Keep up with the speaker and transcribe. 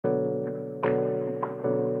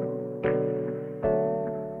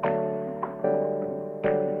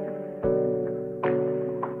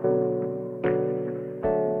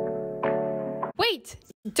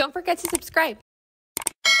Don't forget to subscribe.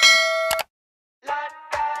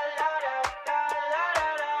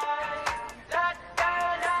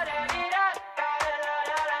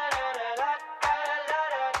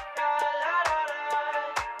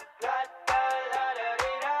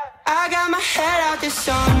 I got my head out the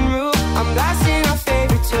sunroof, I'm blasting our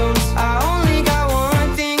favorite tunes. I only got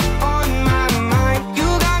one thing on my mind. You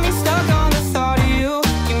got me stuck on the thought of you.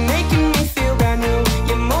 You're making me feel brand new.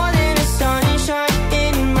 You're more than a sunshine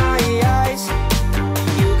in my eyes.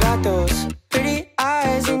 You got those pretty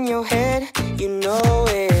eyes in your head, you know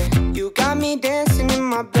it. You got me dancing in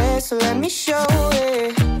my bed, so let me show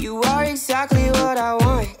it. You are exactly what I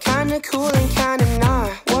want, kinda cool and kinda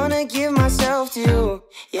not. Wanna give myself to you.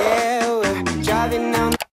 Yeah, we're driving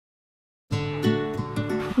down.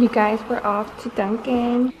 You guys, we're off to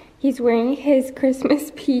Dunkin'. He's wearing his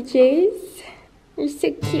Christmas PJs. They're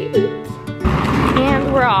so cute.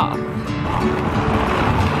 And we're off.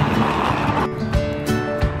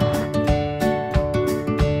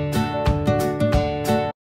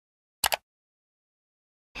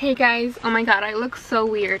 Hey guys, oh my god, I look so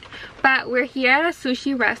weird. But we're here at a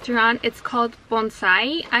sushi restaurant. It's called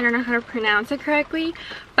Bonsai. I don't know how to pronounce it correctly,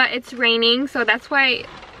 but it's raining, so that's why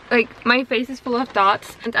like my face is full of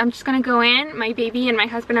dots. And I'm just gonna go in. My baby and my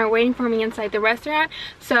husband are waiting for me inside the restaurant.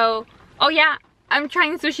 So, oh yeah, I'm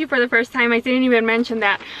trying sushi for the first time. I didn't even mention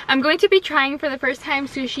that. I'm going to be trying for the first time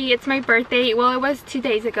sushi. It's my birthday. Well, it was 2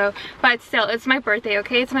 days ago, but still, it's my birthday,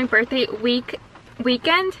 okay? It's my birthday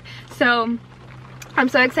weekend. So I'm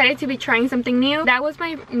so excited to be trying something new. That was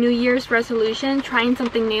my New Year's resolution, trying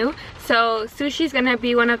something new. So sushi is gonna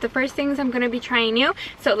be one of the first things I'm gonna be trying new.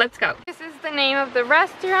 So let's go. This is the name of the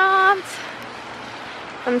restaurant,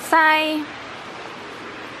 Bonsai.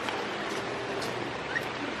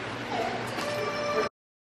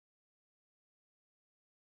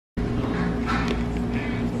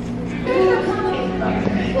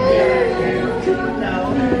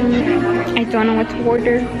 I don't know what to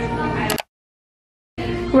order.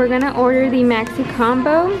 We're gonna order the Maxi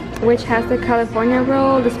Combo, which has the California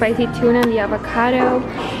roll, the spicy tuna, the avocado,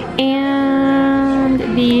 and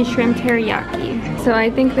the shrimp teriyaki. So I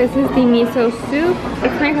think this is the miso soup.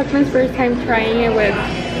 It's my husband's first time trying it with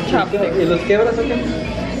chopsticks. ¿Y los quiebras o qué?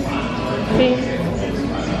 Sí.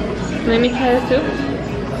 Let me try the soup.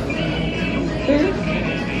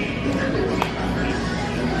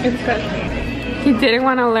 It's good. He didn't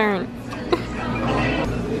want to learn.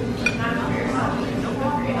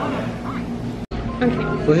 Okay.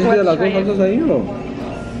 ¿Pusiste las dos salsas ahí o?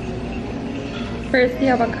 First the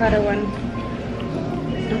avocado one.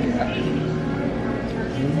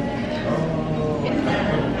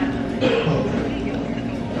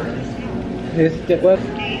 ¿Qué cuál?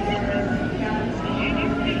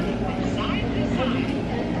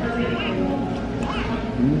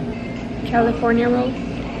 California roll.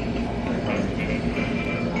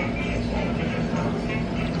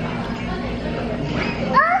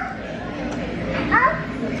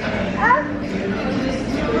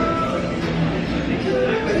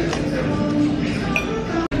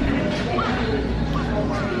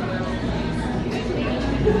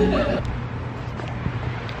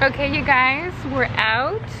 Okay, you guys, we're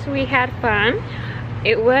out. We had fun.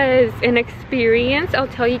 It was an experience. I'll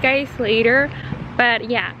tell you guys later. But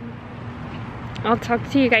yeah, I'll talk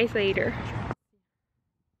to you guys later.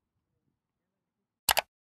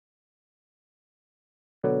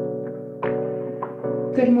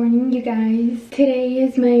 Good morning, you guys. Today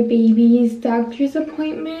is my baby's doctor's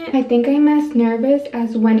appointment. I think I'm as nervous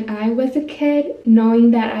as when I was a kid, knowing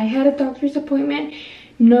that I had a doctor's appointment,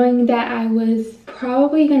 knowing that I was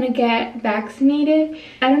probably gonna get vaccinated.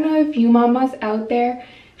 I don't know if you mamas out there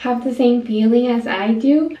have the same feeling as I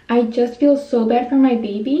do. I just feel so bad for my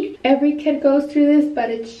baby. Every kid goes through this,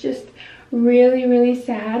 but it's just really, really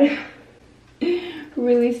sad.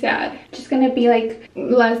 Really sad. Just gonna be like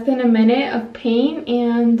less than a minute of pain,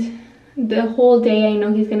 and the whole day I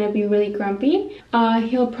know he's gonna be really grumpy.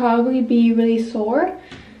 He'll probably be really sore.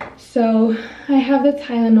 So I have the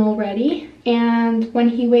Tylenol ready, and when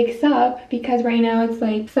he wakes up, because right now it's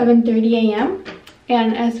like 7:30 a.m.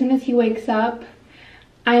 and as soon as he wakes up,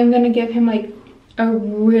 I'm gonna give him like a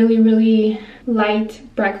really light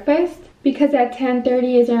breakfast, because at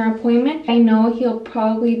 10:30 is our appointment. I know he'll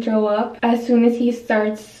probably throw up as soon as he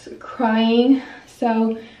starts crying,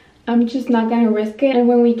 so I'm just not gonna risk it. And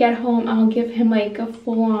when we get home, I'll give him like a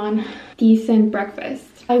full-on decent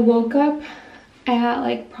breakfast. I woke up at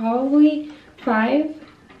like probably 5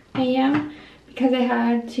 a.m. because I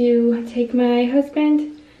had to take my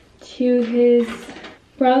husband to his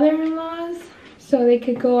brother-in-law's so they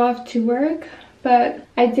could go off to work but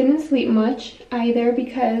I didn't sleep much either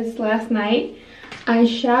because last night I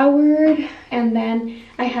showered and then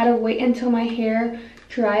I had to wait until my hair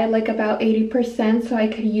dried like about 80% so I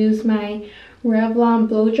could use my Revlon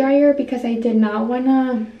blow dryer because I did not want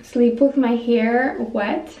to sleep with my hair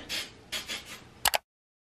wet.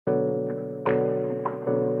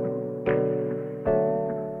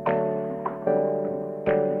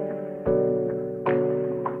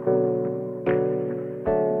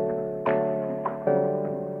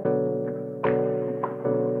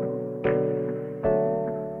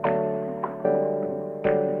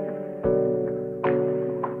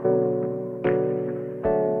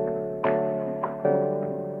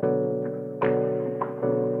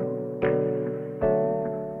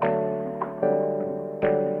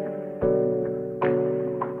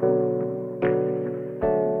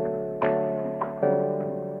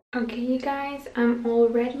 Okay, you guys, I'm all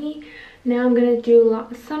ready. Now I'm gonna do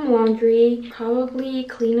some laundry, probably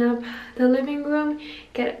clean up the living room,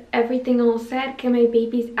 get everything all set, get my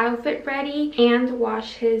baby's outfit ready, and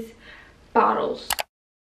wash his bottles.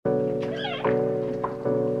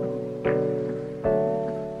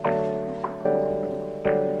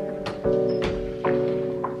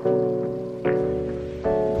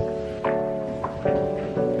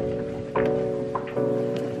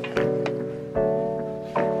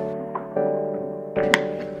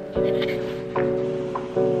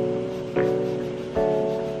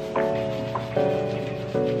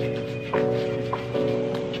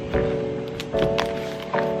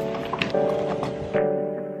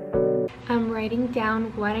 Writing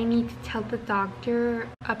down what I need to tell the doctor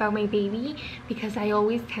about my baby because I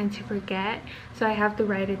always tend to forget, so I have to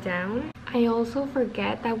write it down. I also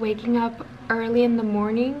forget that waking up early in the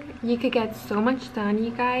morning, you could get so much done,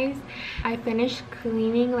 you guys. I finished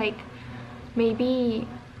cleaning like maybe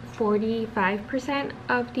 45%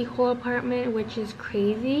 of the whole apartment, which is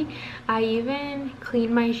crazy. I even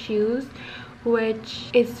cleaned my shoes,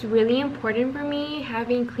 which is really important for me,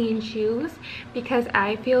 having clean shoes, because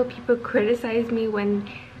I feel people criticize me when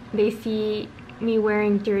they see me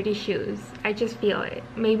wearing dirty shoes. I just feel it.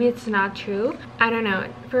 Maybe it's not true, I don't know.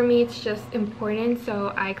 For me it's just important,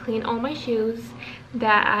 so I clean all my shoes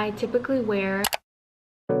that I typically wear.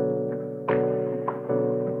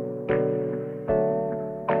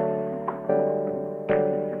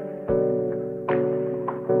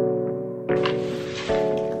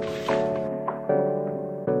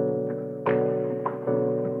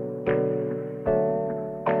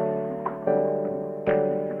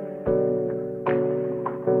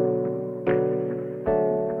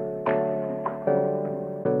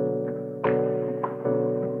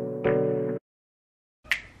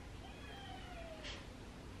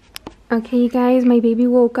 Okay, you guys, my baby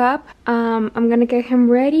woke up. I'm gonna get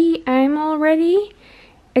him ready. I'm all ready.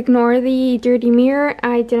 Ignore the dirty mirror.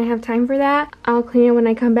 I didn't have time for that. I'll clean it when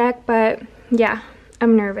I come back, but yeah,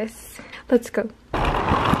 I'm nervous. Let's go.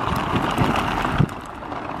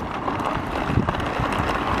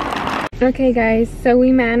 Okay, guys, so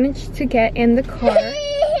we managed to get in the car.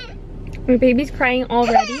 My baby's crying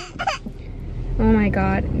already. Oh my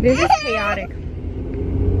god, this is chaotic.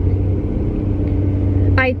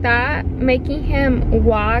 I thought making him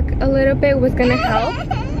walk a little bit was gonna help,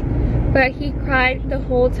 but he cried the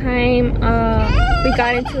whole time we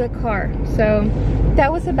got into the car, so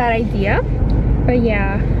that was a bad idea. But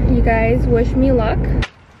yeah, you guys wish me luck.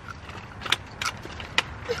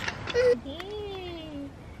 Hey,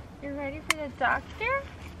 you ready for the doctor?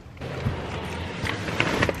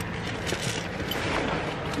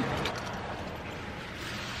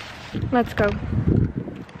 Let's go.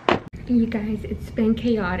 You guys, it's been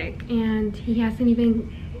chaotic and he hasn't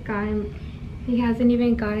even gotten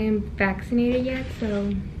vaccinated yet,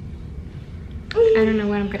 so I don't know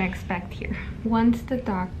what I'm gonna expect here. Once the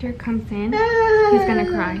doctor comes in, he's gonna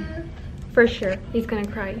cry. For sure, he's gonna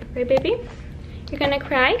cry. Right, baby? You're gonna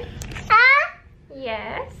cry?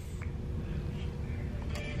 Yes.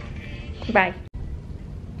 Bye.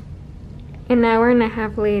 An hour and a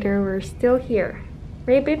half later, we're still here.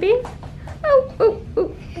 Right, baby? Oh, oh,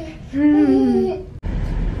 oh. Hey,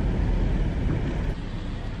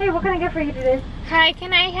 what can I get for you today? Hi,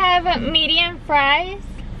 can I have medium fries?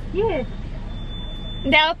 Yes.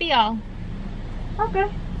 That'll be all. Okay.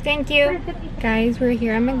 Thank you. Guys, we're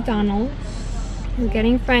here at McDonald's. We're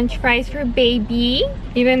getting French fries for baby,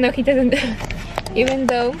 even though he doesn't even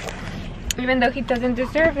though he doesn't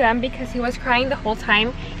deserve them because he was crying the whole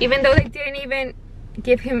time, even though they didn't even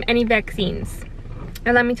give him any vaccines.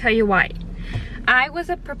 And let me tell you why. I was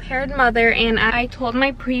a prepared mother and I told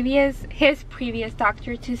his previous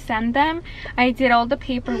doctor to send them. I did all the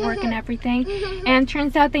paperwork and everything, and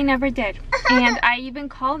turns out they never did. And I even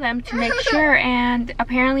called them to make sure, and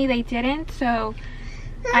apparently they didn't, so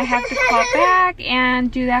I have to call back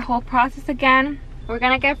and do that whole process again. We're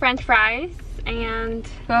gonna get french fries and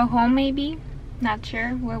go home maybe. Not sure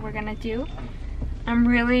what we're gonna do. I'm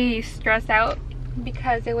really stressed out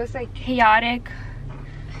because it was like chaotic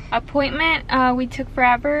appointment. We took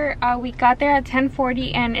forever. We got there at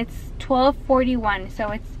 10:40 and it's 12:41, so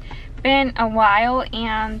it's been a while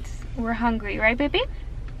and we're hungry, right baby?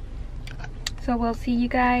 So we'll see you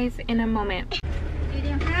guys in a moment.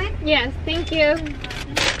 Yes, thank you.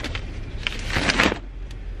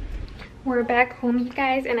 We're back home, you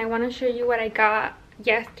guys, and I want to show you what I got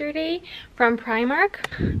yesterday from Primark.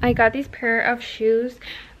 I got these pair of shoes,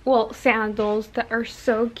 well, sandals that are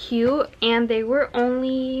so cute, and they were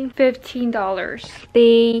only $15.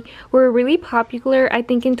 They were really popular, I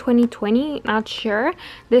think in 2020, not sure.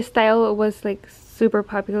 This style was like super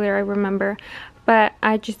popular, I remember, but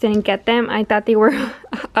I just didn't get them. I thought they were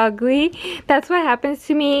ugly. That's what happens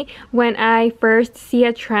to me when I first see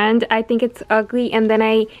a trend. I think it's ugly and then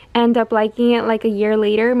I end up liking it like a year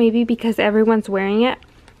later, maybe because everyone's wearing it.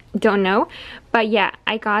 Don't know. But yeah,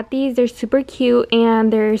 I got these. They're super cute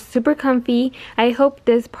and they're super comfy. I hope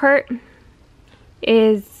this part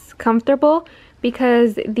is comfortable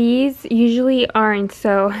because these usually aren't,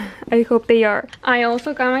 so I hope they are. I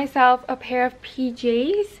also got myself a pair of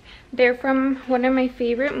PJs. They're from one of my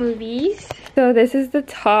favorite movies. So this is the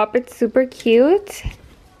top. It's super cute.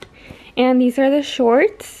 And these are the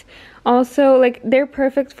shorts. Also, like, they're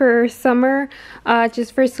perfect for summer,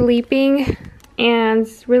 just for sleeping, and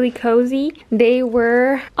it's really cozy. They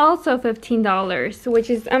were also $15, which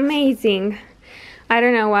is amazing. I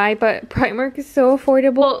don't know why, but Primark is so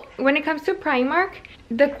affordable. When it comes to Primark,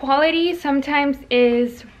 the quality sometimes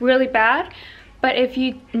is really bad, but if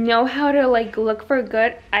you know how to like look for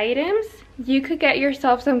good items, you could get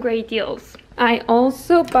yourself some great deals. I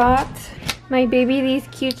also bought my baby these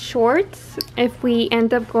cute shorts. If we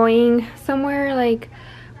end up going somewhere like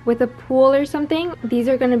with a pool or something, these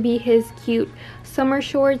are gonna be his cute summer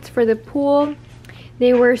shorts for the pool.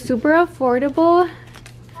 They were super affordable,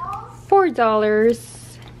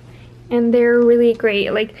 $4, and they're really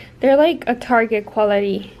great. Like, they're like a Target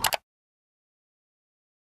quality.